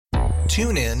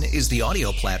TuneIn is the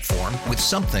audio platform with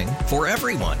something for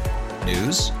everyone.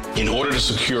 News. In order to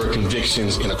secure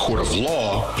convictions in a court of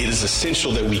law, it is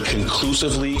essential that we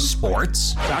conclusively.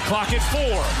 Sports. Shot clock at 4.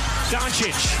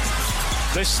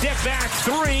 Doncic. The step back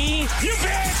 3. You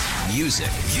bet. Music.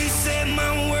 You set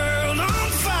my world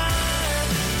on fire.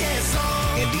 Yes,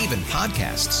 and even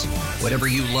podcasts. Whatever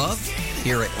you love,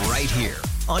 hear it right here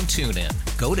on TuneIn.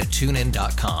 Go to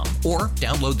TuneIn.com or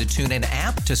download the TuneIn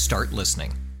app to start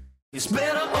listening. It's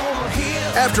better over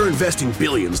here. After investing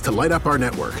billions to light up our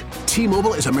network,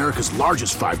 T-Mobile is America's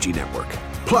largest 5G network.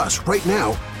 Plus, right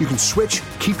now, you can switch,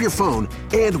 keep your phone,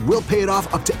 and we'll pay it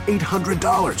off up to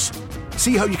 $800.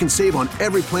 See how you can save on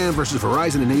every plan versus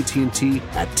Verizon and AT&T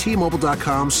at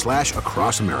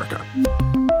T-Mobile.com/across America.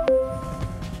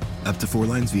 Up to 4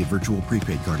 lines via virtual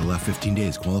prepaid card. Allow 15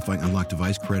 days. Qualifying unlocked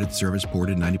device credit service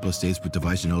ported 90+ states with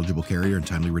device and eligible carrier and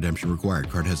timely redemption required.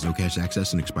 Card has no cash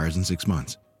access and expires in 6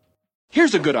 months.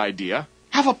 Here's a good idea.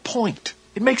 Have a point.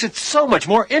 It makes it so much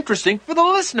more interesting for the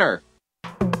listener.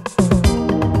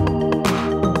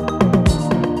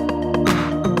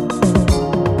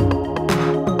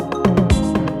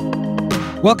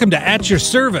 Welcome to At Your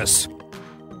Service.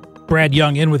 Brad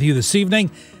Young in with you this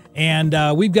evening, and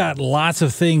we've got lots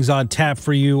of things on tap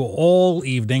for you all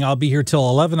evening. I'll be here till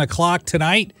 11 o'clock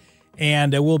tonight,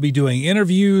 and we'll be doing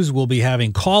interviews. We'll be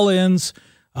having call-ins.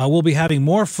 We'll be having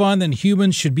more fun than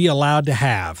humans should be allowed to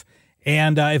have.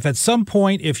 And if at some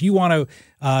point, if you want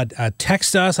to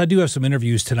text us, I do have some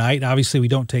interviews tonight. Obviously, we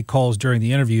don't take calls during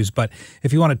the interviews, but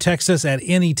if you want to text us at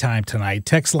any time tonight,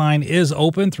 text line is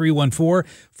open,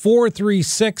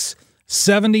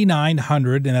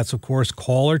 314-436-7900, and that's, of course,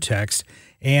 call or text.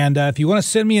 And if you want to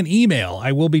send me an email,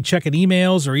 I will be checking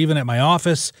emails or even at my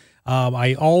office.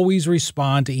 I always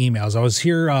respond to emails. I was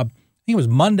here, I think it was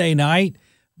Monday night,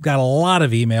 got a lot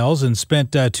of emails and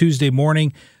spent Tuesday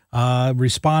morning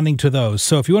responding to those.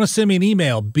 So if you want to send me an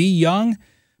email, be young,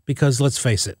 because let's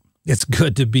face it, it's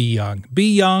good to be young.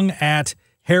 Be young at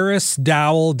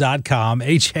harrisdowell.com,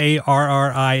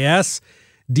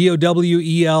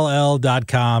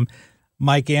 HARRISDOWELL.com.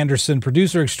 Mike Anderson,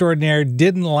 producer extraordinaire,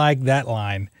 didn't like that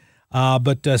line.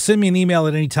 But send me an email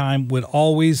at any time. Would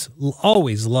always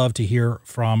love to hear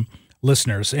from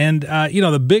listeners. And,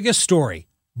 the biggest story,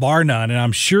 bar none, and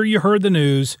I'm sure you heard the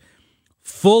news,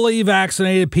 fully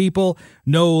vaccinated people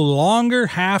no longer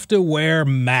have to wear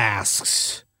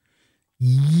masks.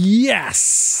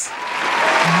 Yes.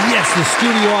 Yes, the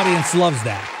studio audience loves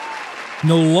that.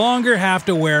 No longer have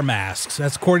to wear masks.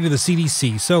 That's according to the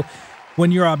CDC. So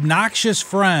when your obnoxious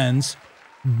friends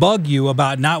bug you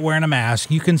about not wearing a mask,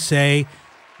 you can say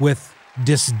with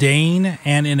disdain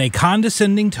and in a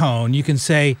condescending tone, you can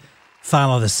say,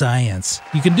 follow the science.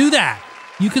 You can do that.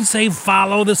 You can say,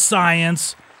 follow the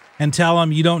science, and tell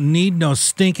them you don't need no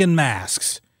stinking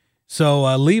masks. So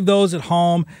leave those at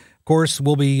home. Of course,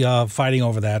 we'll be fighting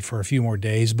over that for a few more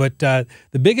days. But the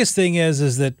biggest thing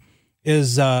is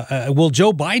will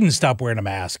Joe Biden stop wearing a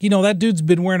mask? That dude's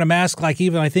been wearing a mask, like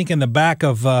even I think in the back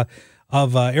of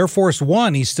Air Force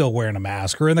One, he's still wearing a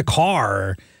mask, or in the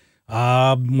car,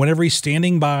 whenever he's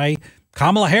standing by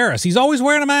Kamala Harris, he's always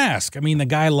wearing a mask. I mean, the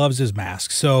guy loves his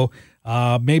mask. So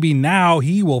maybe now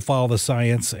he will follow the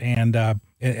science and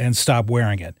stop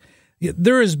wearing it.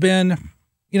 There has been,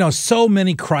 so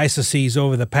many crises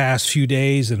over the past few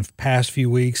days and past few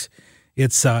weeks.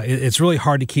 It's really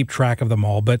hard to keep track of them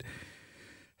all, but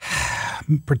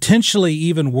potentially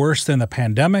even worse than the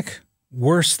pandemic,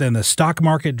 worse than the stock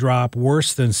market drop,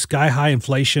 worse than sky-high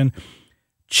inflation.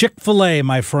 Chick-fil-A,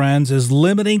 my friends, is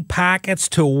limiting packets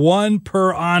to 1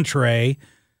 per entree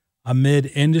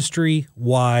amid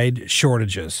industry-wide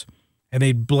shortages. And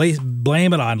they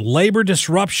blame it on labor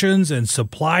disruptions and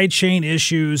supply chain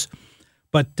issues.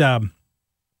 But I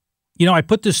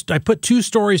put 2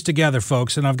 stories together,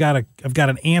 folks, and I've got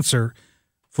an answer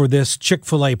for this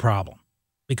Chick-fil-A problem,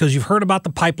 because you've heard about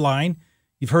the pipeline.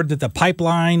 You've heard that the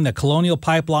Colonial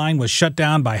Pipeline was shut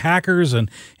down by hackers, and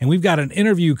we've got an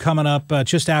interview coming up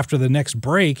just after the next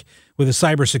break with a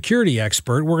cybersecurity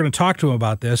expert. We're going to talk to him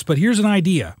about this. But here's an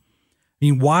idea. I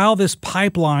mean, while this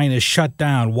pipeline is shut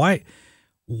down, why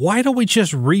don't we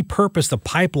just repurpose the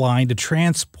pipeline to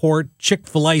transport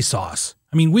Chick-fil-A sauce?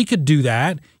 I mean, we could do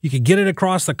that. You could get it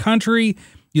across the country.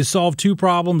 You solve 2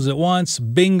 problems at once.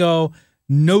 Bingo.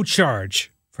 No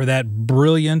charge for that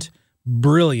brilliant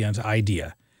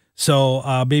idea.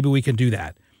 So maybe we can do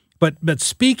that. But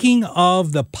speaking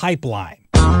of the pipeline,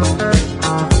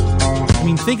 I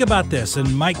mean, think about this,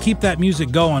 and Mike, keep that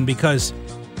music going, because,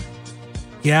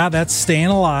 yeah, that's staying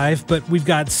alive, but we've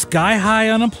got sky-high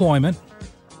unemployment.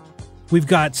 We've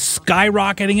got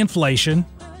skyrocketing inflation.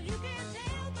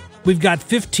 We've got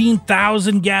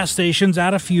 15,000 gas stations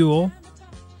out of fuel.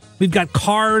 We've got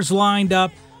cars lined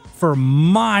up for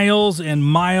miles and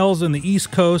miles on the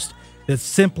East Coast that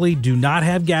simply do not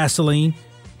have gasoline.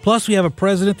 Plus, we have a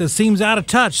president that seems out of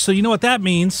touch. So you know what that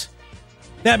means?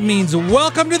 That means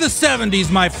welcome to the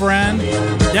 70s, my friend.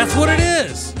 That's what it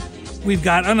is. We've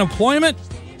got unemployment,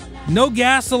 no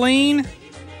gasoline,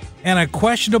 and a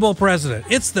questionable president.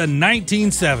 It's the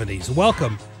 1970s.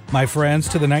 Welcome, my friends,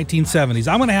 to the 1970s.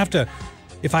 I'm going to have to,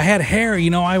 if I had hair,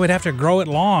 I would have to grow it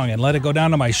long and let it go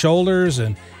down to my shoulders,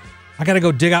 and I got to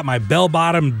go dig out my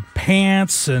bell-bottom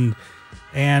pants, and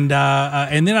then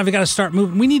I've got to start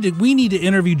moving. We need to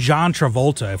interview John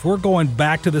Travolta. If we're going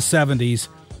back to the 70s,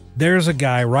 there's a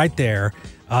guy right there.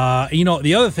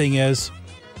 The other thing is,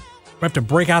 we have to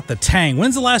break out the Tang.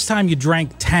 When's the last time you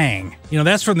drank Tang?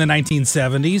 That's from the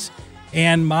 1970s.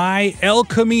 And my El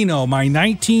Camino, my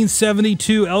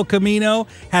 1972 El Camino,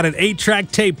 had an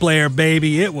 8-track tape player,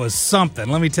 baby. It was something,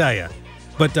 let me tell you.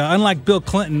 But unlike Bill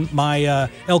Clinton, my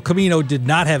El Camino did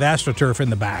not have AstroTurf in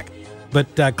the back.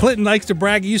 But Clinton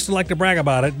used to like to brag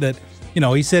about it, that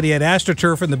he said he had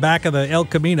AstroTurf in the back of the El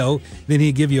Camino, then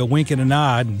he'd give you a wink and a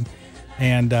nod.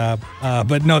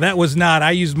 But no, that was not.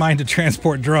 I used mine to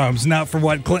transport drums, not for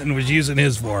what Clinton was using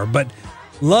his for. But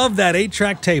love that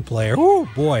 8-track tape player. Oh,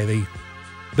 boy, the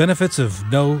benefits of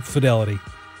no fidelity.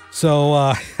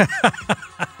 So,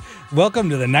 welcome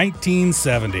to the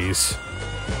 1970s.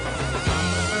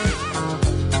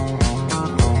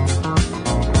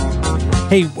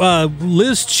 Hey,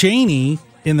 Liz Cheney,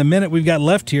 in the minute we've got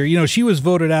left here, she was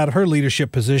voted out of her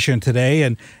leadership position today,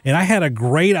 and I had a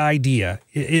great idea.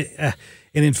 And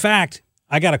in fact,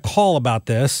 I got a call about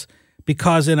this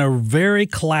because in a very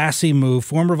classy move,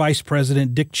 former Vice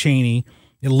President Dick Cheney,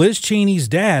 Liz Cheney's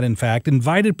dad, in fact,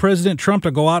 invited President Trump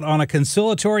to go out on a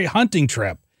conciliatory hunting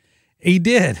trip. He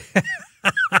did.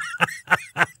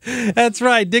 That's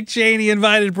right. Dick Cheney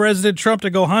invited President Trump to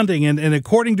go hunting. And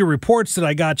according to reports that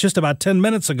I got just about 10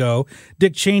 minutes ago,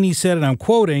 Dick Cheney said, and I'm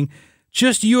quoting,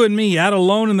 "Just you and me out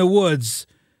alone in the woods,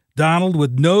 Donald,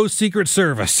 with no Secret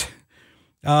Service."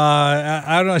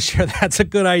 I'm not sure that's a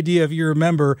good idea. If you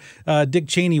remember, Dick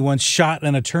Cheney once shot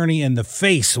an attorney in the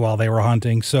face while they were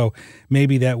hunting. So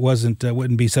maybe that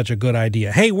wouldn't be such a good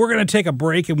idea. Hey, we're going to take a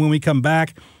break. And when we come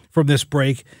back from this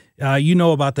break,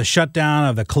 about the shutdown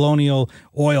of the Colonial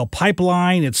Oil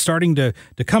Pipeline. It's starting to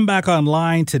come back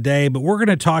online today, but we're going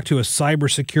to talk to a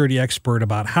cybersecurity expert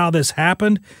about how this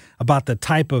happened, about the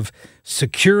type of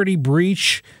security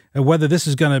breach, and whether this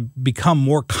is going to become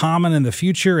more common in the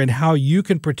future, and how you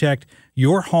can protect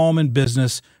your home and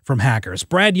business from hackers.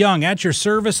 Brad Young at your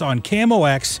service on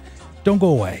KMOX. Don't go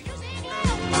away.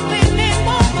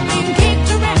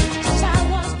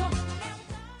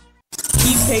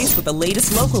 Keep pace with the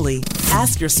latest locally.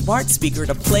 Ask your smart speaker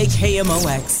to play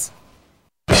KMOX.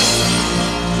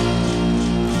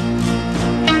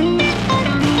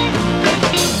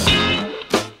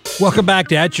 Welcome back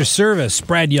to At Your Service.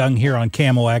 Brad Young here on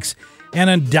KMOX.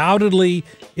 And undoubtedly,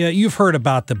 you've heard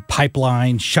about the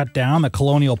pipeline shutdown, the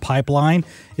Colonial Pipeline.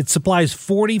 It supplies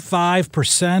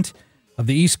 45% of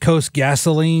the East Coast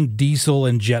gasoline, diesel,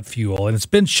 and jet fuel. And it's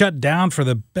been shut down for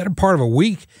the better part of a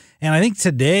week. And I think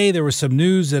today there was some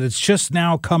news that it's just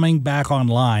now coming back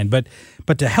online. But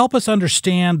to help us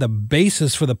understand the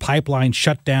basis for the pipeline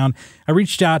shutdown, I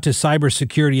reached out to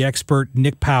cybersecurity expert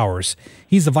Nick Powers.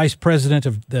 He's the vice president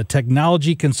of the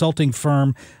technology consulting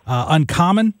firm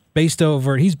Uncommon,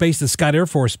 he's based at Scott Air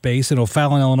Force Base in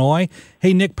O'Fallon, Illinois.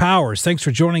 Hey, Nick Powers, thanks for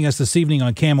joining us this evening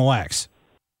on KMOX.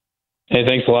 Hey,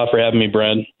 thanks a lot for having me,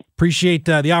 Brad. Appreciate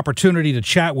the opportunity to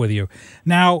chat with you.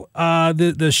 Now,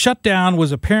 the shutdown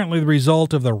was apparently the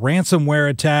result of the ransomware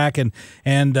attack, and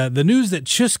the news that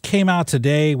just came out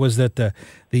today was that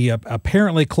the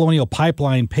apparently Colonial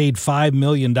Pipeline paid $5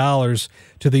 million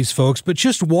to these folks. But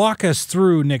just walk us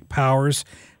through, Nick Powers,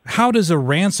 how does a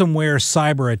ransomware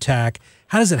cyber attack,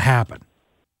 how does it happen?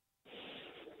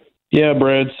 Yeah,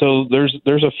 Brad. So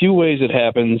there's a few ways it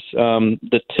happens.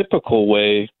 The typical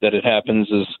way that it happens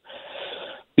is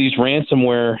these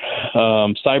ransomware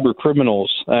cyber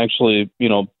criminals actually,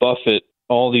 buffet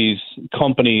all these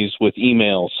companies with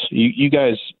emails. You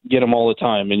guys get them all the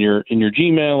time in your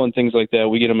Gmail and things like that.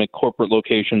 We get them at corporate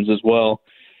locations as well.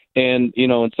 And,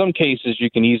 in some cases you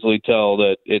can easily tell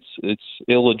that it's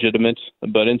illegitimate,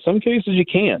 but in some cases you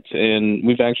can't. And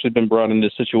we've actually been brought into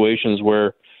situations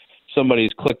where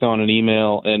somebody's clicked on an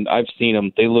email, and I've seen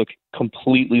them. They look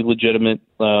completely legitimate.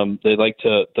 They like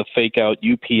to fake out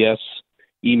UPS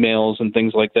emails and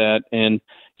things like that. And,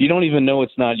 you don't even know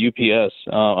it's not UPS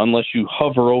unless you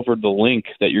hover over the link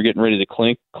that you're getting ready to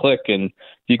click, and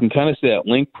you can kind of see that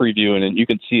link preview, and you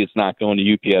can see it's not going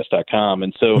to UPS.com.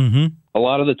 And so a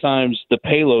lot of the times the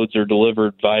payloads are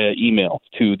delivered via email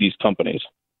to these companies.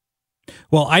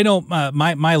 Well, I know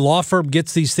my law firm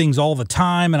gets these things all the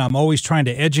time, and I'm always trying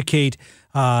to educate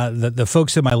the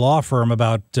folks in my law firm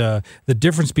about the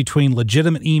difference between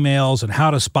legitimate emails and how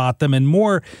to spot them, and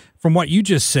more from what you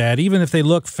just said. Even if they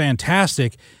look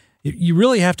fantastic, you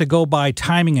really have to go by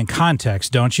timing and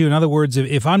context, don't you? In other words,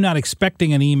 if I'm not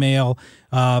expecting an email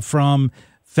from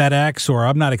FedEx, or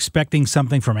I'm not expecting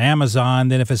something from Amazon,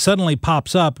 then if it suddenly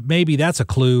pops up, maybe that's a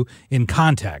clue in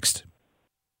context.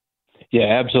 Yeah,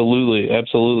 absolutely.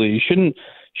 You shouldn't,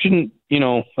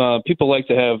 people like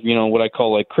to have, what I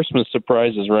call like Christmas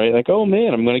surprises, right? Like, oh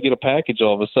man, I'm going to get a package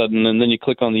all of a sudden. And then you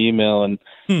click on the email and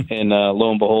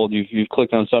lo and behold, you've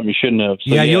clicked on something you shouldn't have.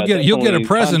 So, you'll get a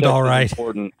present. All right.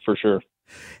 Important for sure.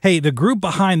 Hey, the group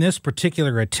behind this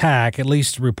particular attack, at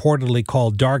least reportedly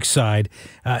called DarkSide,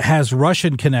 has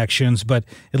Russian connections, but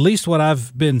at least what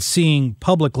I've been seeing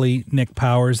publicly, Nick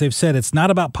Powers, they've said it's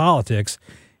not about politics.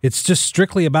 It's just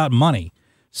strictly about money.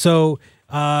 So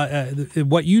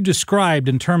what you described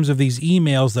in terms of these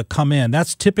emails that come in,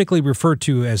 that's typically referred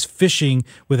to as phishing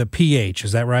with a PH.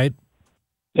 Is that right?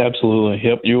 Absolutely.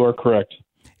 Yep, you are correct.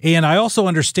 And I also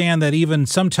understand that even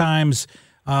sometimes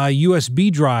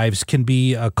USB drives can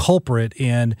be a culprit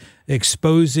in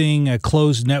exposing a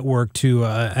closed network to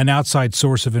an outside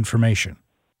source of information.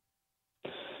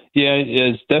 Yeah,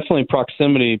 it's definitely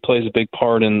proximity plays a big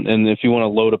part in if you want to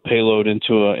load a payload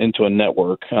into a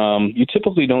network. You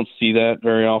typically don't see that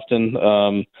very often.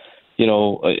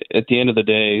 At the end of the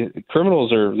day,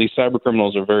 these cyber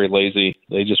criminals are very lazy.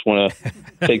 They just want to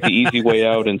take the easy way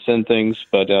out and send things.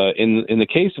 But in the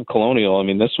case of Colonial, I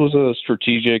mean, this was a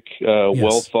strategic,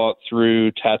 well thought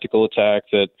through tactical attack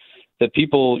that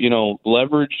people,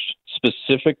 leveraged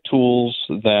specific tools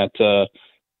that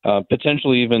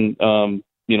potentially even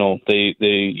they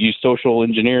use social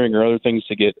engineering or other things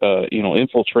to get,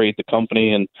 infiltrate the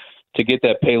company and to get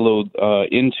that payload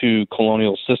into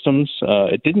Colonial systems.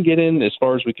 It didn't get in, as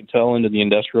far as we can tell, into the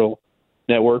industrial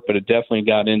network, but it definitely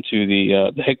got into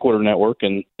the headquarter network,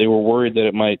 and they were worried that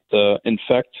it might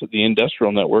infect the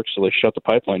industrial network, so they shut the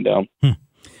pipeline down.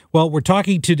 Well, we're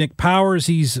talking to Nick Powers.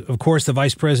 He's, of course, the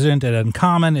vice president at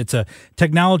Uncommon. It's a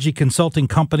technology consulting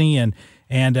company, and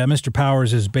Mr.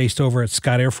 Powers is based over at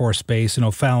Scott Air Force Base in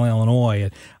O'Fallon, Illinois.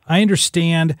 And I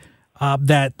understand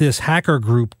that this hacker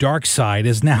group, DarkSide,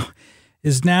 is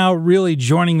now really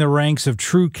joining the ranks of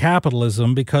true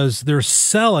capitalism because they're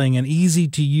selling an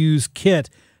easy-to-use kit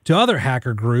to other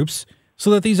hacker groups so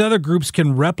that these other groups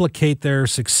can replicate their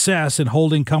success in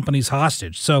holding companies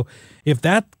hostage. So if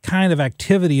that kind of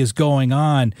activity is going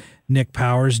on, Nick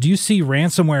Powers, do you see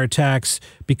ransomware attacks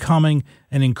becoming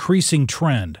an increasing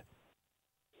trend?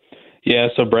 Yeah,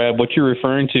 so Brad, what you're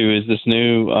referring to is this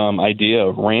new idea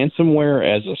of ransomware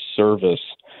as a service.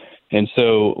 And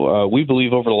so we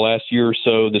believe over the last year or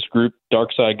so, this group,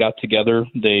 DarkSide, got together.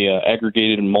 They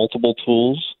aggregated multiple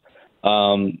tools.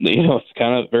 It's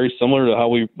kind of very similar to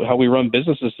how we run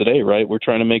businesses today, right? We're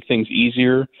trying to make things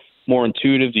easier, more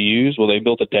intuitive to use. Well, they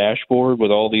built a dashboard with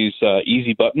all these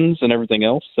easy buttons and everything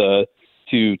else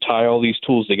to tie all these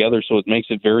tools together, so it makes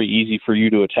it very easy for you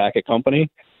to attack a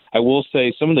company. I will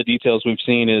say some of the details we've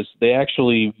seen is they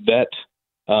actually vet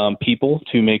people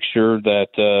to make sure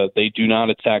that they do not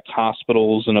attack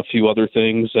hospitals and a few other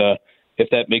things, if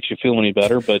that makes you feel any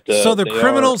better. But so they're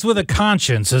criminals with a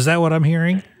conscience. Is that what I'm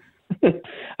hearing?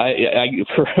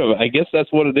 I guess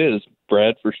that's what it is,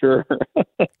 Brad, for sure.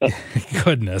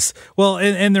 Goodness. Well,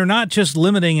 and they're not just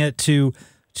limiting it to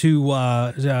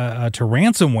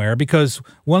ransomware, because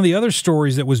one of the other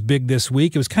stories that was big this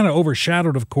week, it was kind of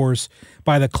overshadowed, of course,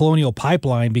 by the Colonial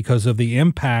Pipeline because of the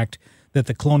impact that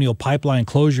the Colonial Pipeline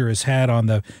closure has had on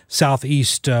the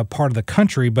southeast part of the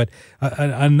country. But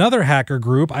another hacker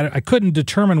group, I couldn't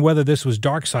determine whether this was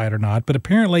DarkSide or not, but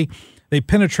apparently they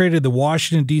penetrated the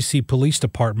Washington, D.C. Police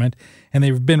Department, and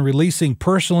they've been releasing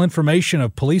personal information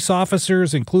of police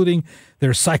officers, including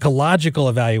their psychological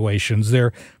evaluations,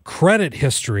 their credit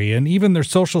history, and even their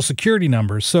social security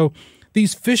numbers. So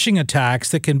these phishing attacks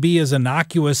that can be as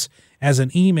innocuous as an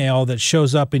email that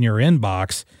shows up in your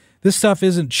inbox, this stuff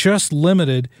isn't just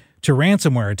limited to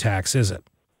ransomware attacks, is it?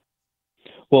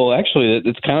 Well, actually,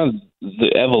 it's kind of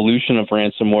the evolution of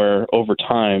ransomware over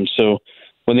time. So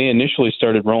when they initially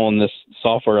started rolling this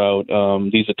software out,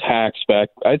 these attacks back,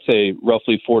 I'd say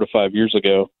roughly 4 to 5 years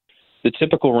ago, the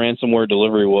typical ransomware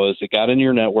delivery was it got into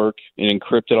your network, it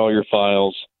encrypted all your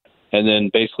files, and then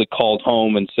basically called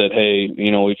home and said, hey,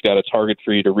 we've got a target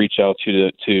for you to reach out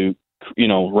to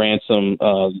ransom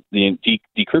the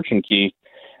decryption key.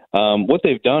 What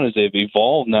they've done is they've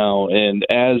evolved now, and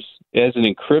as it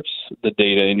encrypts the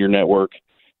data in your network,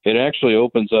 it actually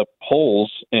opens up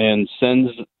holes and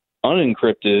sends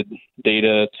unencrypted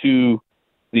data to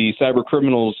the cyber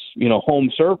criminals,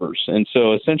 home servers. And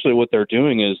so essentially what they're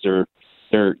doing is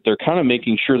they're kind of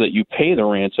making sure that you pay the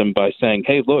ransom by saying,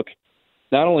 hey, look,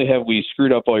 not only have we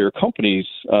screwed up all your company's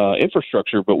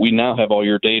infrastructure, but we now have all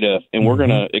your data, and we're going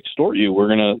to extort you. We're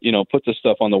going to, put this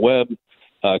stuff on the web.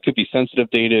 It could be sensitive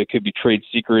data. It could be trade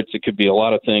secrets. It could be a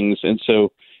lot of things. And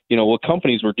so, what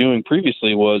companies were doing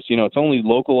previously was, it's only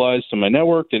localized to my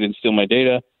network. They didn't steal my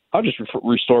data. I'll just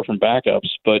restore from backups.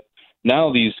 But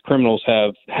now these criminals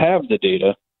have the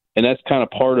data, and that's kind of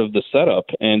part of the setup.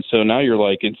 And so now you're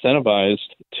like incentivized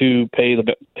to pay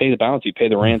the bounty, pay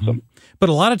the ransom. But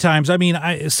a lot of times,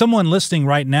 someone listening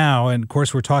right now, and of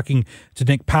course we're talking to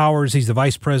Nick Powers. He's the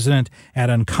vice president at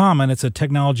Uncommon. It's a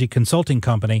technology consulting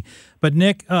company. But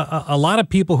Nick, a lot of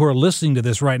people who are listening to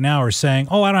this right now are saying,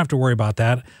 oh, I don't have to worry about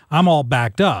that. I'm all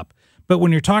backed up. But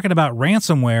when you're talking about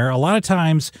ransomware, a lot of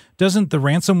times, doesn't the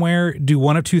ransomware do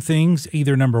one of two things?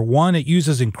 Either number one, it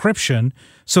uses encryption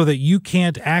so that you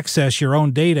can't access your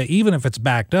own data, even if it's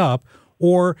backed up,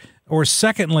 or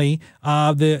secondly,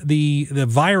 the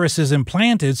virus is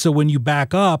implanted, so when you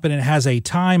back up and it has a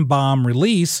time bomb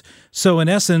release, so in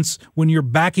essence, when you're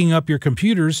backing up your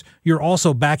computers, you're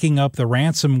also backing up the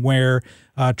ransomware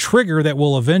trigger that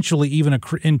will eventually even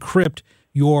encrypt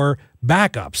your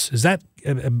backups. Is that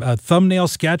a thumbnail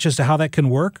sketch as to how that can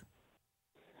work?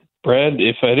 Brad,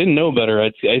 if I didn't know better,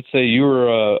 I'd say you were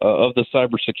of the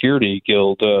cybersecurity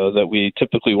guild that we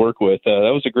typically work with.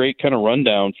 That was a great kind of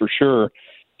rundown for sure.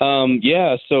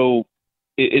 So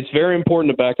it's very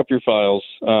important to back up your files,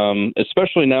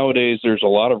 especially nowadays. There's a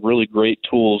lot of really great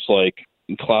tools like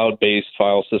cloud-based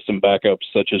file system backups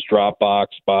such as Dropbox,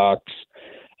 Box.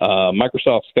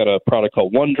 Microsoft's got a product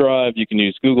called OneDrive. You can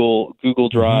use Google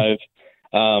Drive.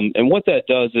 And what that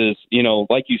does is,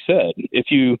 like you said, if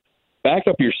you back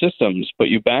up your systems, but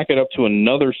you back it up to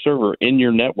another server in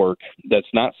your network that's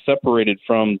not separated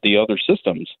from the other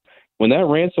systems, when that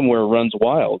ransomware runs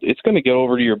wild, it's going to go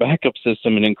over to your backup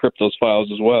system and encrypt those files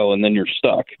as well, and then you're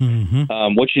stuck.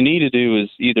 What you need to do is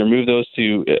either move those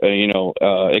to,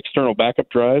 external backup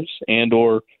drives and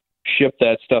or ship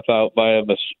that stuff out via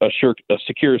a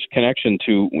secure connection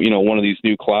to, one of these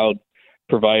new cloud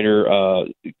provider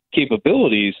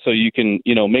capabilities, so you can,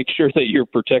 make sure that you're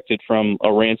protected from a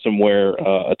ransomware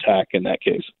attack in that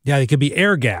case. Yeah, it could be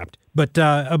air gapped. But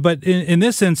in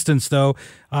this instance, though,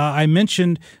 I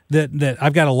mentioned that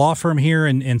I've got a law firm here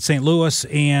in St. Louis,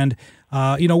 and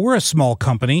we're a small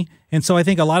company. And so I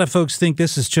think a lot of folks think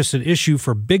this is just an issue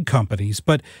for big companies,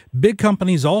 but big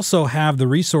companies also have the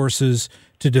resources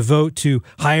to devote to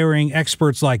hiring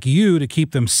experts like you to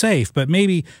keep them safe. But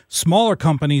maybe smaller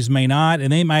companies may not,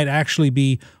 and they might actually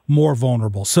be more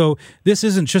vulnerable. So this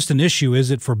isn't just an issue,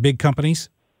 is it, for big companies?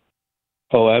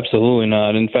 Oh, absolutely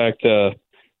not. In fact,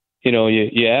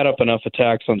 you add up enough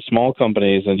attacks on small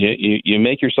companies and you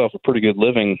make yourself a pretty good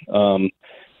living.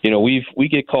 We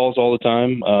get calls all the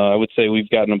time. I would say we've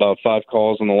gotten about 5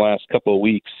 calls in the last couple of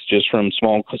weeks just from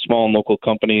small and local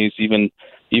companies, even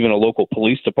a local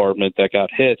police department that got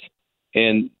hit.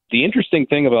 And the interesting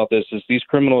thing about this is these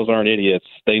criminals aren't idiots.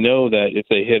 They know that if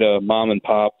they hit a mom and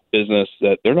pop business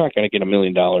that they're not going to get $1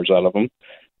 million out of them.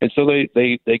 And so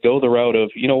they go the route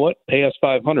of, pay us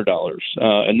 $500.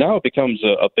 And now it becomes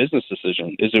a business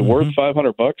decision. Is it worth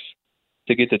 $500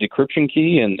 to get the decryption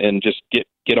key and just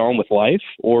get on with life?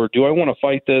 Or do I want to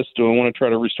fight this? Do I want to try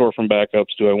to restore from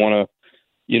backups? Do I want to,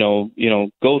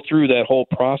 go through that whole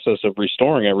process of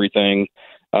restoring everything?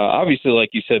 Obviously, like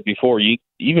you said before,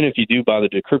 even if you do buy the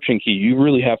decryption key, you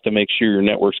really have to make sure your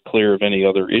network's clear of any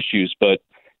other issues. But,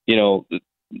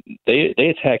 they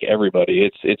attack everybody.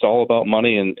 It's all about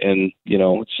money, and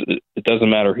it doesn't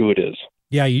matter who it is.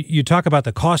 Yeah, you talk about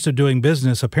the cost of doing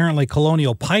business. Apparently,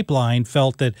 Colonial Pipeline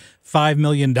felt that $5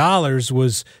 million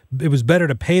was better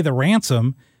to pay the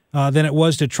ransom than it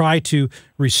was to try to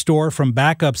restore from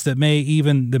backups that may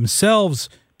even themselves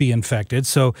be infected.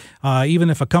 So even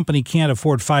if a company can't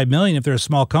afford $5 million, if they're a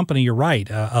small company, you're right.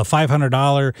 A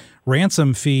 $500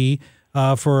 ransom fee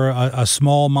for a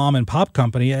small mom and pop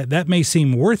company, that may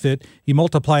seem worth it. You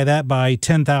multiply that by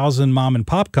 10,000 mom and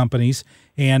pop companies,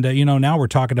 and now we're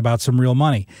talking about some real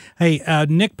money. Hey,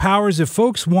 Nick Powers, if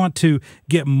folks want to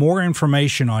get more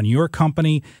information on your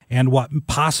company and what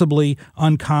possibly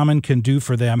Uncommon can do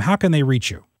for them, how can they reach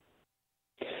you?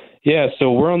 Yeah,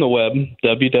 so we're on the web,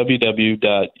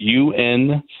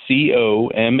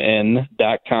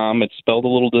 www.uncomn.com. It's spelled a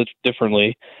little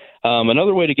differently.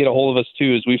 Another way to get a hold of us,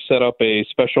 too, is we've set up a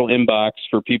special inbox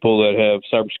for people that have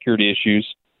cybersecurity issues.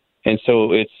 And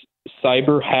so it's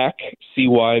cyberhack,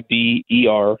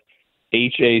 CYBERHACK,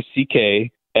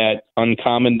 at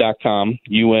uncommon.com,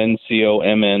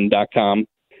 UNCOMN.com.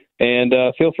 And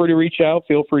feel free to reach out.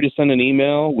 Feel free to send an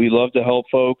email. We love to help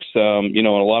folks. In a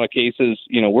lot of cases,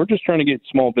 we're just trying to get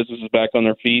small businesses back on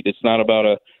their feet. It's not about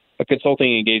a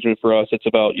consulting engagement for us. It's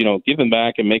about, giving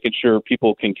back and making sure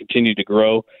people can continue to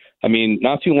grow. I mean,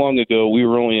 not too long ago, we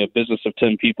were only a business of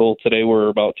 10 people. Today, we're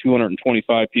about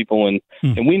 225 people, and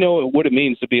we know what it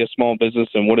means to be a small business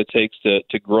and what it takes to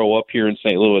grow up here in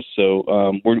St. Louis. So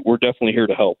we're definitely here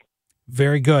to help.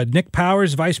 Very good. Nick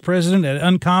Powers, Vice President at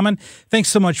Uncommon. Thanks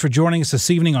so much for joining us this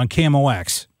evening on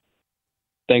KMOX.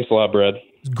 Thanks a lot, Brad.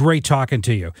 Great talking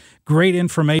to you. Great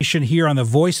information here on the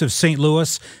Voice of St.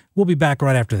 Louis. We'll be back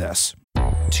right after this.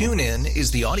 TuneIn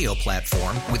is the audio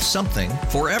platform with something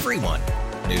for everyone.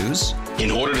 News.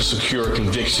 In order to secure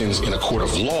convictions in a court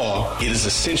of law, it is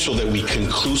essential that we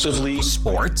conclusively.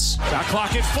 Sports. Shot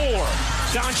clock at 4.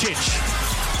 Doncic.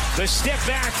 The step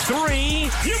back 3.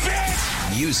 You bet.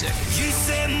 Music. You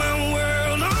set my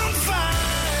world on fire.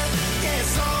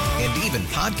 Yes, and even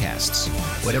podcasts.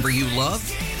 Whatever you love,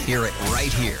 hear it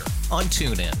right here on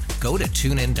TuneIn. Go to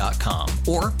TuneIn.com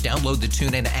or download the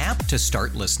TuneIn app to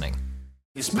start listening.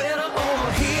 It's better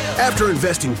over here. After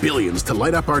investing billions to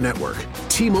light up our network,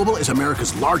 T-Mobile is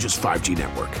America's largest 5G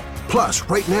network. Plus,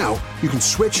 right now, you can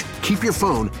switch, keep your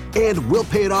phone, and we'll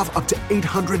pay it off up to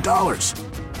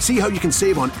 $800. See how you can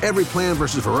save on every plan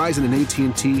versus Verizon and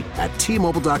AT&T at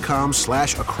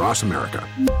T-Mobile.com/across America.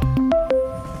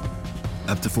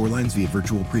 Up to 4 lines via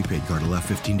virtual prepaid card. Allow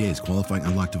 15 days. Qualifying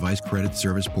unlocked device credit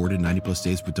service ported 90-plus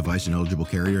days with device and eligible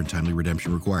carrier and timely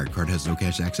redemption required. Card has no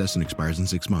cash access and expires in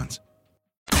 6 months.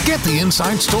 Get the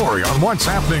inside story on what's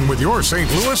happening with your St.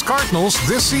 Louis Cardinals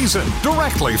this season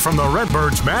directly from the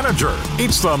Redbirds manager.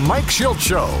 It's the Mike Schilt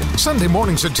Show, Sunday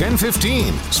mornings at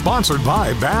 10:15. Sponsored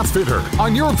by Bath Fitter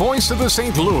on your voice of the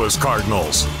St. Louis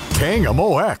Cardinals,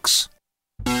 KMOX.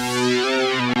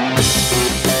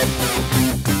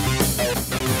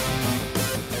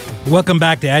 Welcome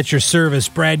back to At Your Service.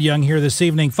 Brad Young here this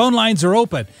evening. Phone lines are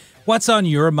open. What's on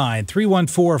your mind?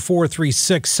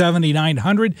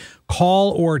 314-436-7900.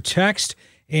 Call or text.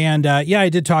 And, I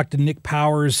did talk to Nick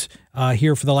Powers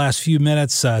here for the last few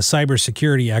minutes,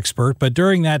 cybersecurity expert. But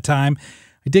during that time,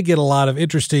 I did get a lot of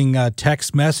interesting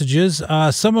text messages.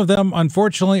 Some of them,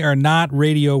 unfortunately, are not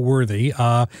radio worthy,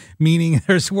 meaning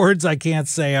there's words I can't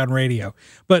say on radio.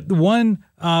 But one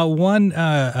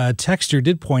texter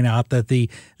did point out that the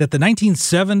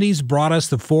 1970s brought us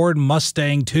the Ford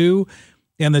Mustang II,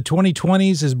 and the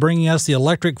 2020s is bringing us the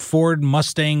electric Ford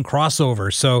Mustang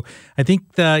crossover. So I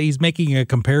think he's making a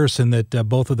comparison that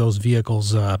both of those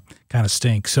vehicles kind of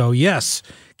stink. So yes,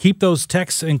 keep those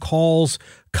texts and calls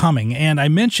coming. And I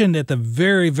mentioned at the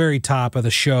very, very top of the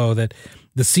show that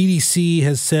the CDC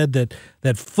has said that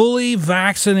fully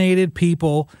vaccinated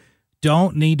people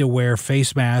don't need to wear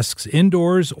face masks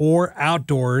indoors or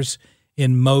outdoors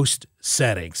in most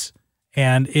settings.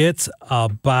 And it's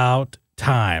about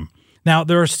time. Now,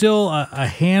 there are still a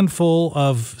handful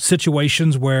of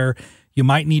situations where you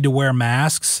might need to wear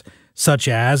masks, such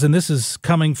as, and this is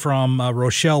coming from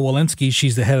Rochelle Walensky,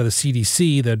 she's the head of the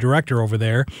CDC, the director over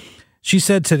there. She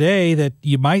said today that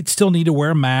you might still need to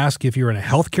wear a mask if you're in a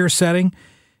healthcare setting,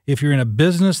 if you're in a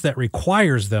business that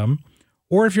requires them,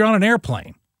 or if you're on an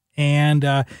airplane.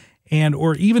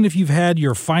 Or even if you've had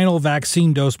your final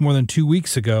vaccine dose more than 2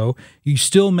 weeks ago, you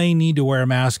still may need to wear a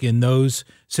mask in those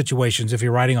situations. If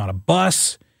you're riding on a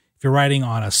bus, if you're riding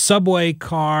on a subway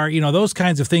car, those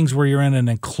kinds of things where you're in an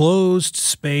enclosed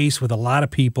space with a lot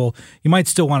of people, you might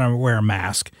still want to wear a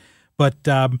mask. But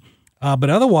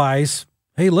otherwise,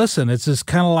 hey, listen, it's just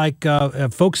kind of like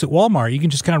folks at Walmart. You can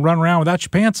just kind of run around without your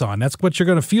pants on. That's what you're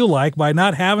going to feel like by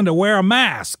not having to wear a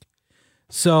mask.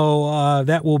 So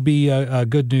that will be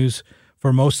good news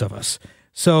for most of us.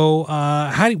 So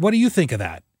what do you think of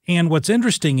that? And what's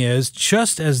interesting is,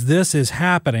 just as this is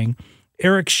happening,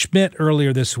 Eric Schmidt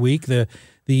earlier this week, the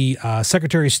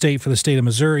Secretary of State for the state of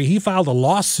Missouri, he filed a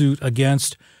lawsuit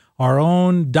against our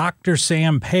own Dr.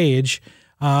 Sam Page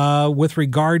with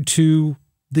regard to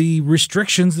the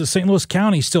restrictions that St. Louis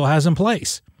County still has in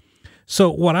place. So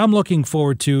what I'm looking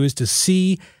forward to is to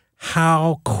see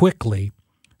how quickly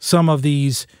some of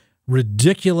these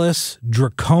ridiculous,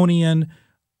 draconian,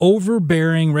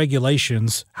 overbearing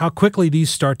regulations, how quickly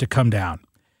these start to come down.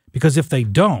 Because if they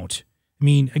don't, I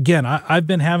mean, again, I've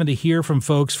been having to hear from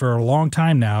folks for a long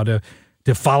time now to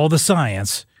follow the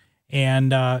science.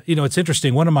 And, it's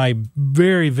interesting. One of my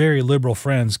very, very liberal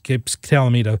friends keeps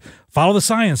telling me to follow the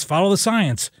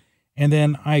science. And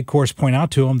then I, of course, point out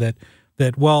to him that,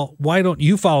 well, why don't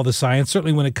you follow the science?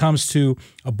 Certainly when it comes to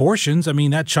abortions, I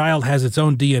mean, that child has its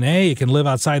own DNA. It can live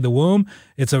outside the womb.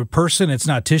 It's a person. It's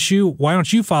not tissue. Why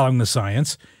aren't you following the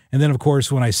science? And then, of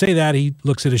course, when I say that, he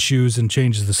looks at his shoes and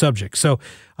changes the subject. So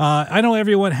I know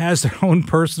everyone has their own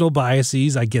personal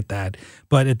biases. I get that.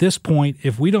 But at this point,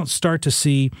 if we don't start to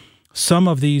see some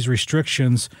of these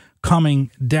restrictions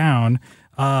coming down,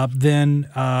 then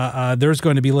there's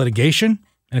going to be litigation.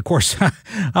 And, of course,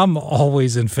 I'm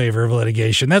always in favor of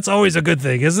litigation. That's always a good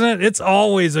thing, isn't it? It's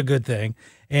always a good thing.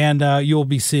 And you'll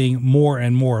be seeing more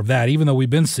and more of that, even though we've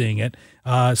been seeing it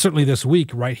certainly this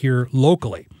week right here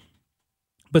locally.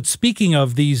 But speaking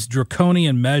of these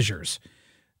draconian measures,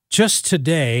 just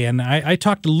today, and I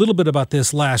talked a little bit about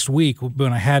this last week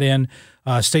when I had in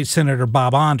State Senator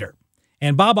Bob Onder.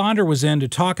 And Bob Onder was in to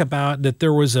talk about that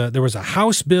there was a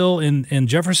House bill in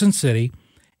Jefferson City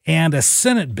and a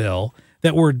Senate bill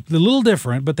that were a little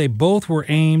different, but they both were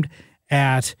aimed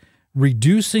at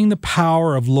reducing the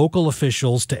power of local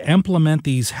officials to implement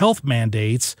these health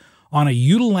mandates on a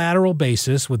unilateral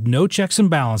basis with no checks and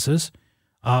balances,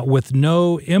 with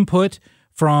no input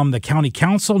from the county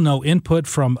council, no input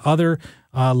from other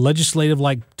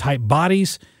legislative-like type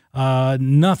bodies,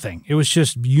 nothing. It was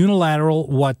just unilateral.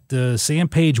 What Sam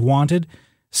Page wanted,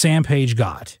 Sam Page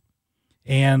got.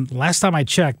 And last time I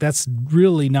checked, that's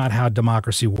really not how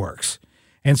democracy works.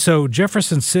 And so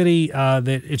Jefferson City,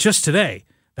 it's just today,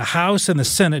 the House and the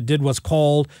Senate did what's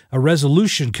called a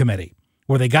resolution committee,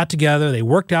 where they got together, they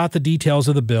worked out the details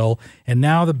of the bill, and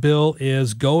now the bill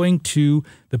is going to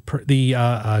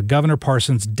the Governor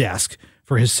Parsons' desk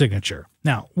for his signature.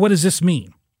 Now, what does this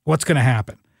mean? What's going to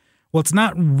happen? Well, it's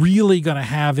not really going to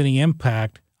have any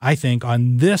impact, I think,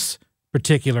 on this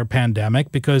particular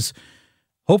pandemic because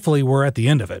hopefully we're at the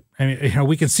end of it. I mean,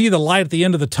 we can see the light at the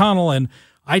end of the tunnel, and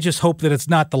I just hope that it's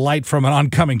not the light from an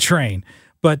oncoming train.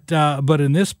 But at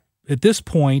this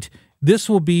point, this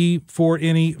will be for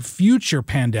any future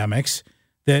pandemics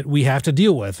that we have to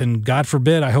deal with. And God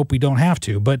forbid, I hope we don't have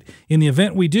to. But in the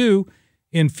event we do,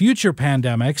 in future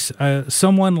pandemics,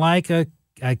 someone like a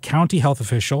county health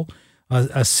official,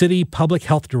 a city public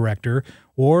health director,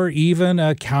 or even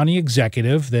a county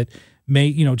executive that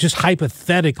may, just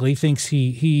hypothetically thinks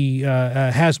he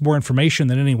has more information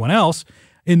than anyone else,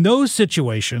 in those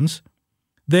situations,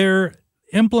 their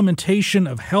implementation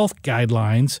of health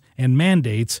guidelines and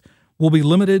mandates will be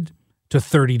limited to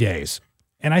 30 days.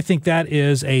 And I think that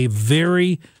is a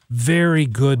very, very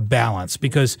good balance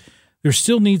because there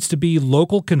still needs to be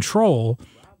local control.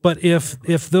 But if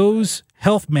those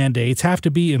health mandates have to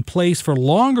be in place for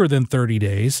longer than 30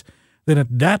 days, then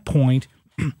at that point,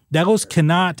 those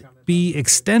cannot be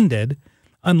extended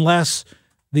unless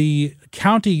the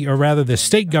county, or rather the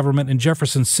state government in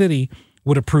Jefferson City,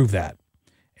 would approve that.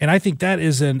 And I think that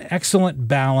is an excellent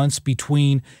balance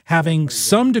between having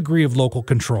some degree of local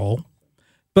control,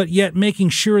 but yet making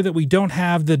sure that we don't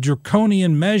have the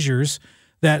draconian measures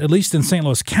that, at least in St.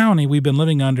 Louis County, we've been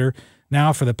living under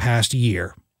now for the past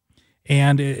year.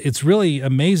 And it's really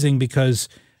amazing because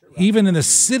even in the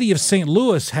city of St.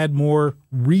 Louis had more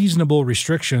reasonable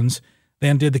restrictions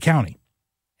than did the county.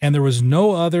 And there was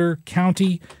no other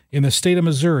county in the state of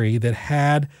Missouri that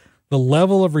had the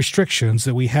level of restrictions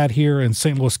that we had here in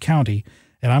St. Louis County.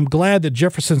 And I'm glad that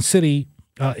Jefferson City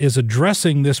is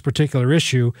addressing this particular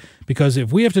issue because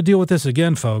if we have to deal with this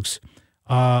again, folks,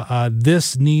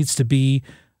 this needs to be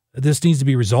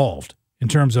resolved in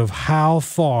terms of how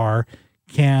far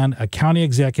can a county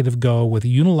executive go with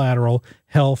unilateral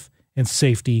health and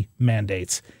safety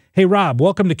mandates. Hey, Rob,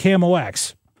 welcome to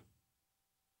KMOX.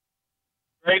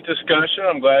 Great discussion.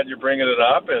 I'm glad you're bringing it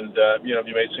up, and you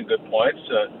made some good points.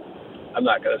 I'm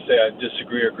not going to say I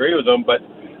disagree or agree with them, but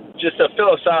just a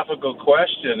philosophical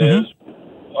question is,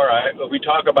 all right, if we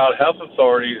talk about health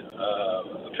authority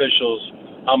officials,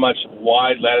 how much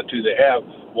wide latitude they have,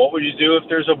 what would you do if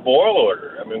there's a boil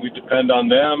order? I mean, we depend on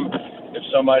them. If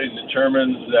somebody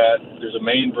determines that there's a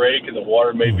main break and the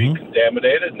water may be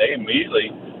contaminated, and they immediately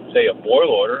say a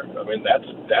boil order, I mean,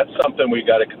 that's something we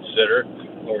got to consider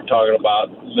when we're talking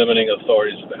about limiting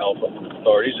authorities of the health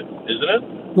authorities, isn't it?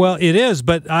 Well, it is,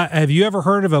 but have you ever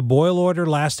heard of a boil order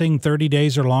lasting 30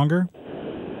 days or longer?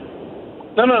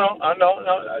 No,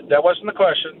 that wasn't the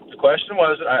question. The question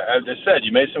was, I just said,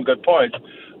 you made some good points,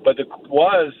 but the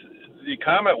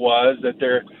comment was that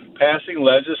they're passing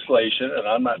legislation, and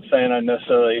I'm not saying I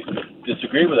necessarily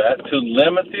disagree with that, to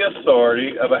limit the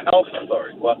authority of a health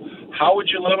authority. Well, how would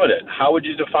you limit it? How would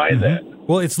you define that?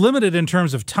 Well, it's limited in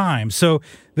terms of time. So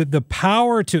the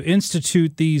power to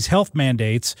institute these health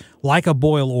mandates, like a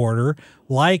boil order,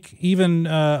 like even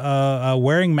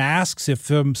wearing masks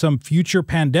if some future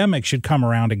pandemic should come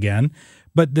around again,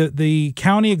 but the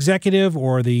county executive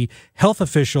or the health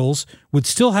officials would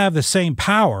still have the same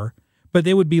power, but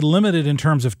they would be limited in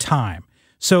terms of time.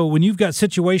 So when you've got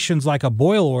situations like a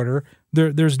boil order,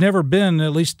 there's never been,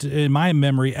 at least in my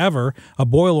memory ever, a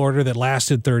boil order that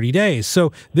lasted 30 days.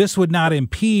 So this would not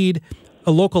impede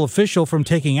a local official from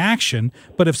taking action,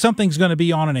 but if something's going to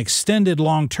be on an extended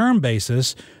long-term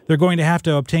basis, they're going to have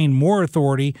to obtain more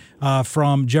authority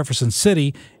from Jefferson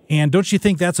City. And don't you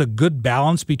think that's a good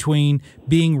balance between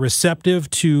being receptive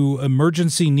to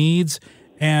emergency needs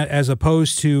as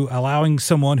opposed to allowing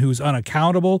someone who's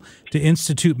unaccountable to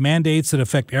institute mandates that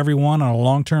affect everyone on a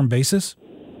long-term basis?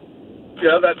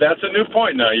 Yeah, that's a new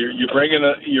point. Now you're bringing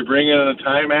in a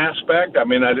time aspect. I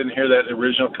mean, I didn't hear that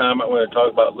original comment when I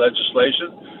talked about legislation.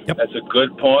 Yep. That's a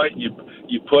good point.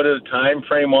 You put a time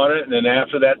frame on it, and then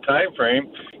after that time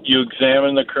frame, you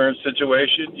examine the current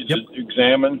situation. You just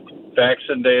examine facts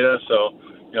and data. So,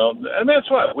 and that's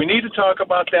what we need to talk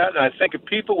about that. And I think if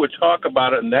people would talk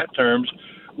about it in that terms,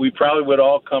 we probably would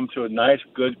all come to a nice,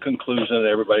 good conclusion that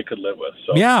everybody could live with.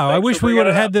 So, yeah, I wish we would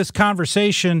have had this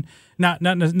conversation.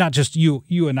 Not just you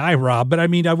and I, Rob, but I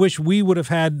mean, I wish we would have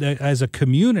had, as a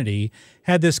community,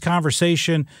 had this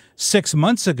conversation 6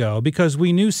 months ago, because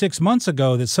we knew 6 months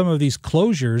ago that some of these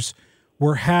closures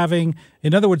were having,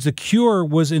 in other words, the cure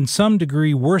was in some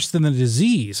degree worse than the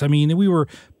disease. I mean, we were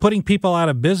putting people out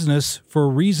of business for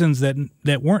reasons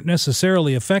that weren't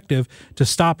necessarily effective to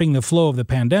stopping the flow of the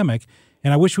pandemic.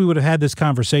 And I wish we would have had this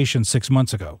conversation 6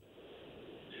 months ago.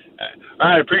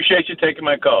 I appreciate you taking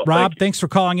my call. Rob, thanks for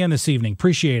calling in this evening.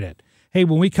 Appreciate it. Hey,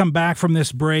 when we come back from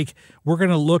this break, we're going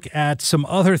to look at some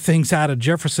other things out of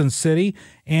Jefferson City,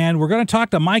 and we're going to talk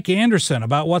to Mike Anderson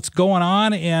about what's going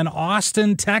on in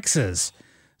Austin, Texas.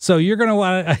 So you're going to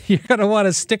want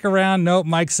to stick around. No,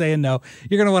 Mike's saying no.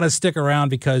 You're going to want to stick around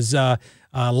because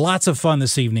lots of fun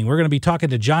this evening. We're going to be talking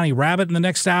to Johnny Rabbit in the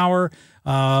next hour.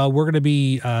 We're going to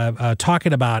be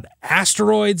talking about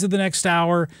asteroids in the next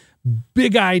hour.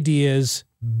 Big ideas,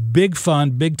 big fun,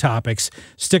 big topics.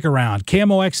 Stick around.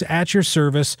 KMOX at your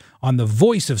service on the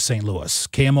voice of St. Louis,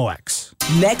 KMOX.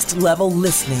 Next level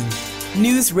listening.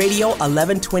 News Radio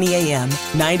 1120 AM,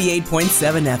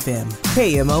 98.7 FM.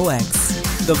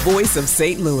 KMOX, the voice of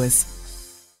St. Louis.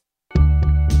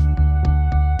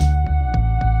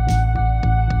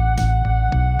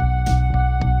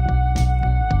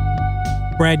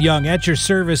 Brad Young at your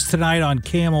service tonight on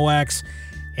KMOX.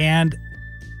 And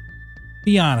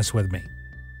be honest with me.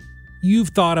 You've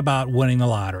thought about winning the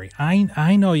lottery.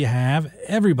 I know you have.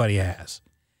 Everybody has.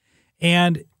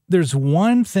 And there's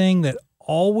one thing that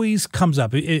always comes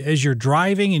up as you're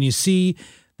driving and you see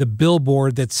the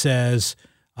billboard that says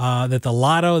that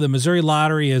the Missouri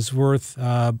Lottery is worth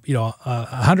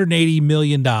 $180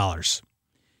 million.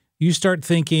 You start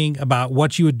thinking about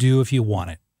what you would do if you won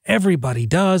it. Everybody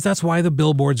does. That's why the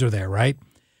billboards are there, right?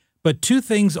 But two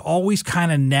things always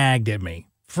kind of nagged at me.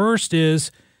 First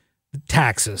is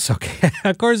taxes. Okay.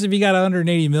 Of course, if you got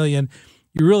 $180 million,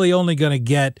 you're really only going to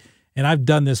get, and I've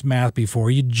done this math before,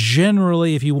 you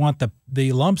generally, if you want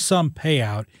the lump sum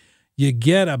payout, you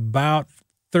get about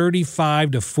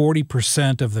 35 to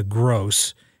 40% of the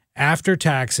gross after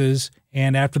taxes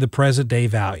and after the present day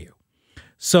value.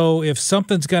 So if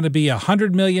something's going to be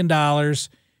 $100 million,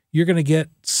 you're going to get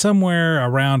somewhere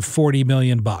around $40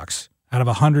 million out of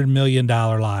a $100 million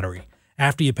lottery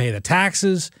after you pay the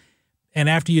taxes and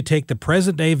after you take the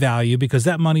present day value, because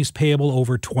that money's payable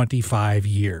over 25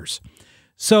 years.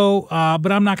 So,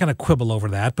 but I'm not going to quibble over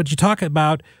that. But you talk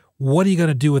about what are you going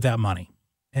to do with that money?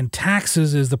 And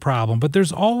taxes is the problem. But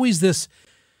there's always this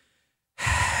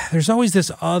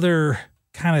other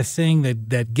kind of thing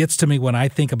that gets to me when I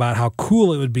think about how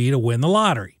cool it would be to win the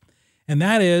lottery. And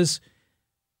that is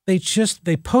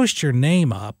they post your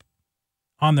name up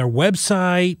on their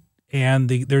website, and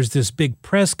there's this big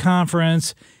press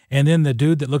conference, and then the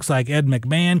dude that looks like Ed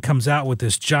McMahon comes out with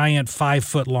this giant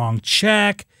 5-foot-long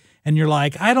check, and you're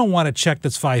like, I don't want a check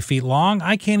that's 5 feet long.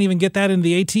 I can't even get that in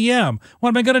the ATM. What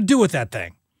am I going to do with that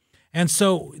thing? And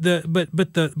so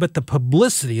the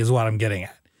publicity is what I'm getting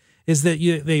at, is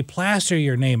that they plaster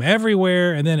your name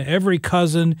everywhere, and then every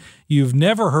cousin you've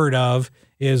never heard of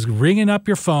is ringing up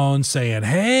your phone saying,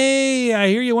 "Hey, I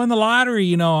hear you won the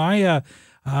lottery.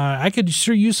 I could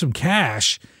sure use some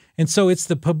cash." And so it's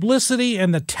the publicity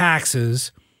and the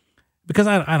taxes because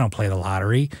I don't play the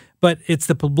lottery, but it's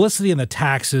the publicity and the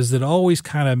taxes that always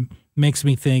kind of makes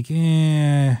me think,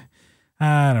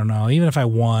 I don't know. Even if I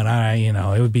won,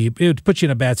 it would put you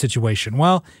in a bad situation.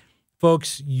 Well,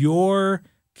 folks, your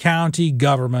county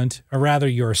government, or rather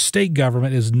your state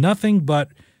government, is nothing but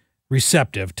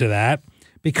receptive to that,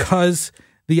 because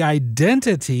the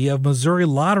identity of Missouri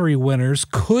lottery winners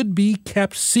could be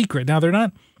kept secret. Now, they're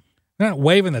not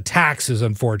waiving the taxes,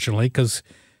 unfortunately, because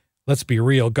let's be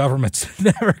real, government's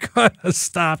never going to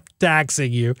stop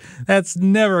taxing you. That's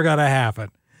never going to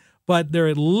happen. But they're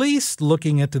at least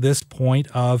looking into this point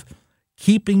of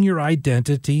keeping your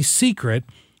identity secret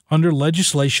under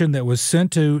legislation that was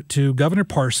sent to Governor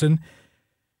Parson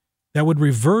that would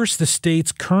reverse the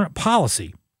state's current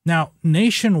policy. Now,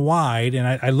 nationwide,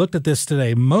 and I looked at this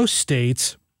today, most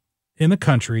states in the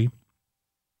country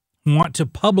want to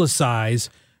publicize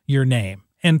your name.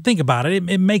 And think about it.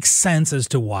 It makes sense as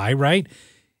to why, right?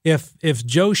 If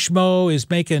Joe Schmo is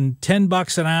making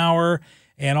 $10 an hour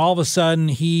and all of a sudden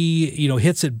he,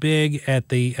 hits it big at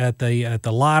the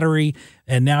lottery,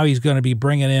 and now he's going to be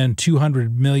bringing in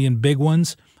 200 million big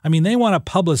ones. I mean, they want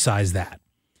to publicize that,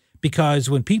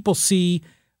 because when people see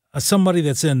somebody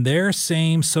that's in their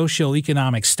same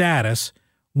socioeconomic status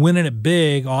winning it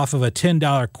big off of a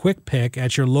 $10 quick pick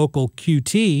at your local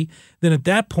QT, then at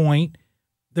that point,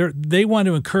 they want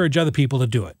to encourage other people to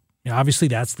do it. Obviously,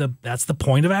 that's the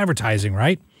point of advertising,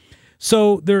 right?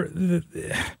 So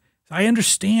I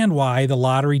understand why the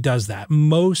lottery does that.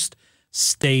 Most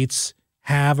states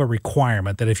have a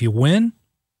requirement that if you win,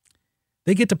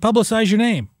 they get to publicize your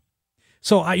name.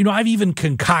 So, I've even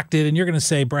concocted, and you're going to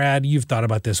say, Brad, you've thought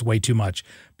about this way too much,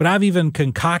 but I've even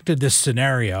concocted this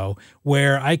scenario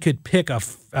where I could pick a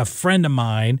friend of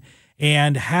mine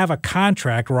and have a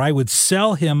contract where I would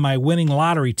sell him my winning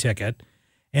lottery ticket,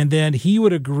 and then he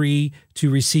would agree to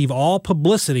receive all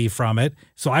publicity from it,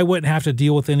 so I wouldn't have to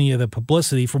deal with any of the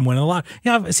publicity from winning the lottery.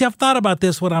 I've thought about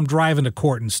this when I'm driving to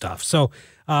court and stuff. So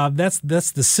that's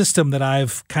the system that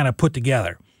I've kind of put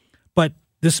together. But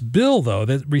this bill, though,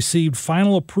 that received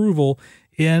final approval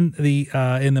in the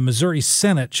Missouri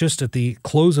Senate just at the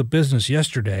close of business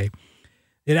yesterday,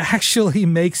 it actually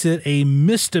makes it a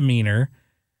misdemeanor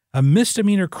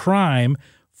crime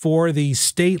for the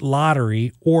state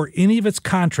lottery or any of its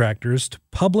contractors to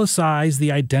publicize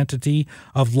the identity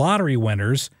of lottery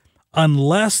winners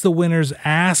unless the winners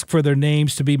ask for their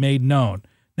names to be made known.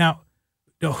 Now,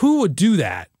 who would do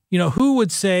that? Who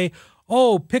would say,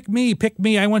 oh, pick me,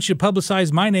 I want you to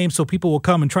publicize my name so people will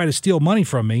come and try to steal money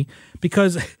from me?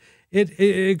 Because it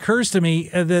occurs to me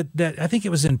that I think it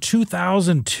was in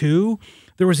 2002,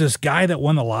 there was this guy that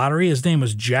won the lottery. His name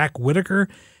was Jack Whitaker.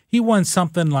 He won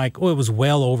something like, it was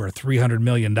well over $300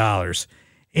 million.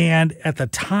 And at the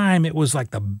time, it was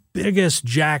like the biggest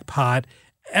jackpot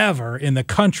ever in the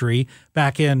country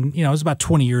back in, it was about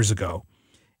 20 years ago.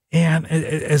 And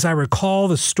as I recall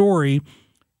the story,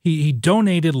 he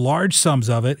donated large sums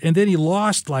of it, and then he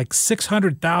lost like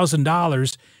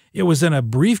 $600,000. It was in a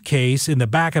briefcase in the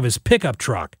back of his pickup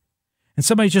truck. And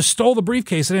somebody just stole the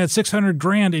briefcase and had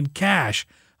 $600,000 in cash.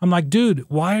 I'm like, dude,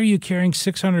 why are you carrying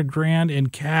 $600,000 in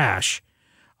cash?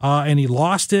 And he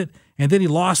lost it, and then he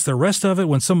lost the rest of it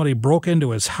when somebody broke into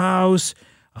his house.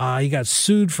 He got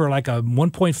sued for like a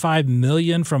 $1.5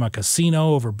 million from a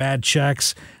casino over bad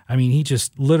checks. I mean, he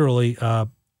just literally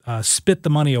spit the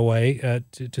money away,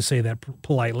 to say that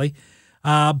politely.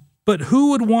 But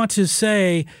who would want to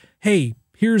say, hey,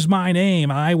 here's my name,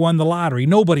 I won the lottery?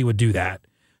 Nobody would do that.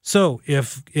 So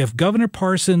if Governor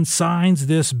Parson signs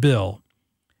this bill,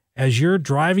 as you're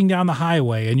driving down the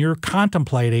highway and you're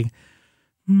contemplating,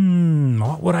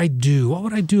 what would I do? What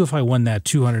would I do if I won that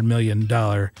 $200 million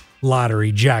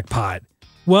lottery jackpot?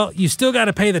 Well, you still got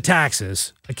to pay the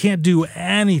taxes. I can't do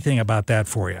anything about that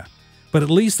for you. But at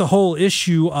least the whole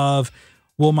issue of,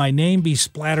 will my name be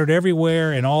splattered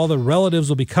everywhere and all the relatives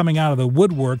will be coming out of the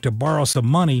woodwork to borrow some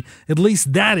money, at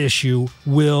least that issue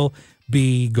will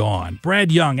be gone.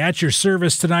 Brad Young at your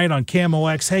service tonight on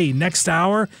KMOX. Hey, next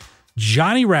hour,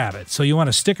 Johnny Rabbit. So you want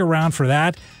to stick around for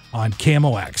that on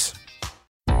KMOX.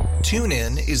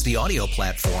 TuneIn is the audio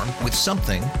platform with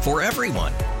something for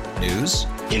everyone. News.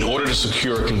 In order to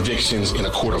secure convictions in a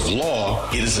court of law,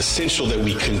 it is essential that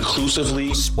we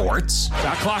conclusively. Sports.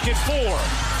 Shot clock at 4.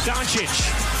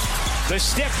 Doncic. The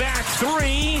step back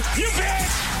 3. You bet.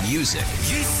 Music.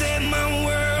 You set my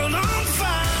world on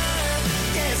fire.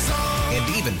 Yes,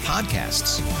 and even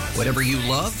podcasts. Whatever you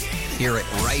love, hear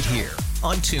it right here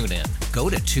on TuneIn. Go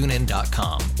to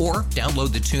TuneIn.com or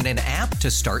download the TuneIn app to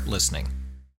start listening.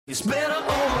 It's better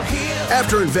over here.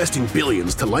 After investing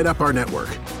billions to light up our network,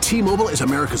 T-Mobile is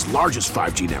America's largest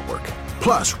 5G network.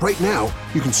 Plus, right now,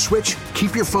 you can switch,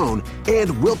 keep your phone,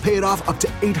 and we'll pay it off up to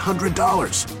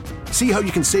 $800. See how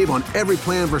you can save on every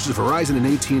plan versus Verizon and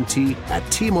AT&T at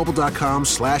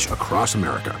T-Mobile.com/across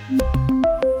America.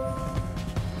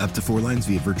 Up to 4 lines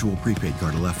via virtual prepaid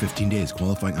card. Allow 15 days.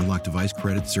 Qualifying unlocked device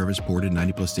credit service ported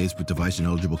 90-plus days with device and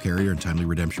eligible carrier and timely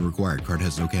redemption required. Card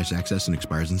has no cash access and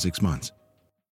expires in 6 months.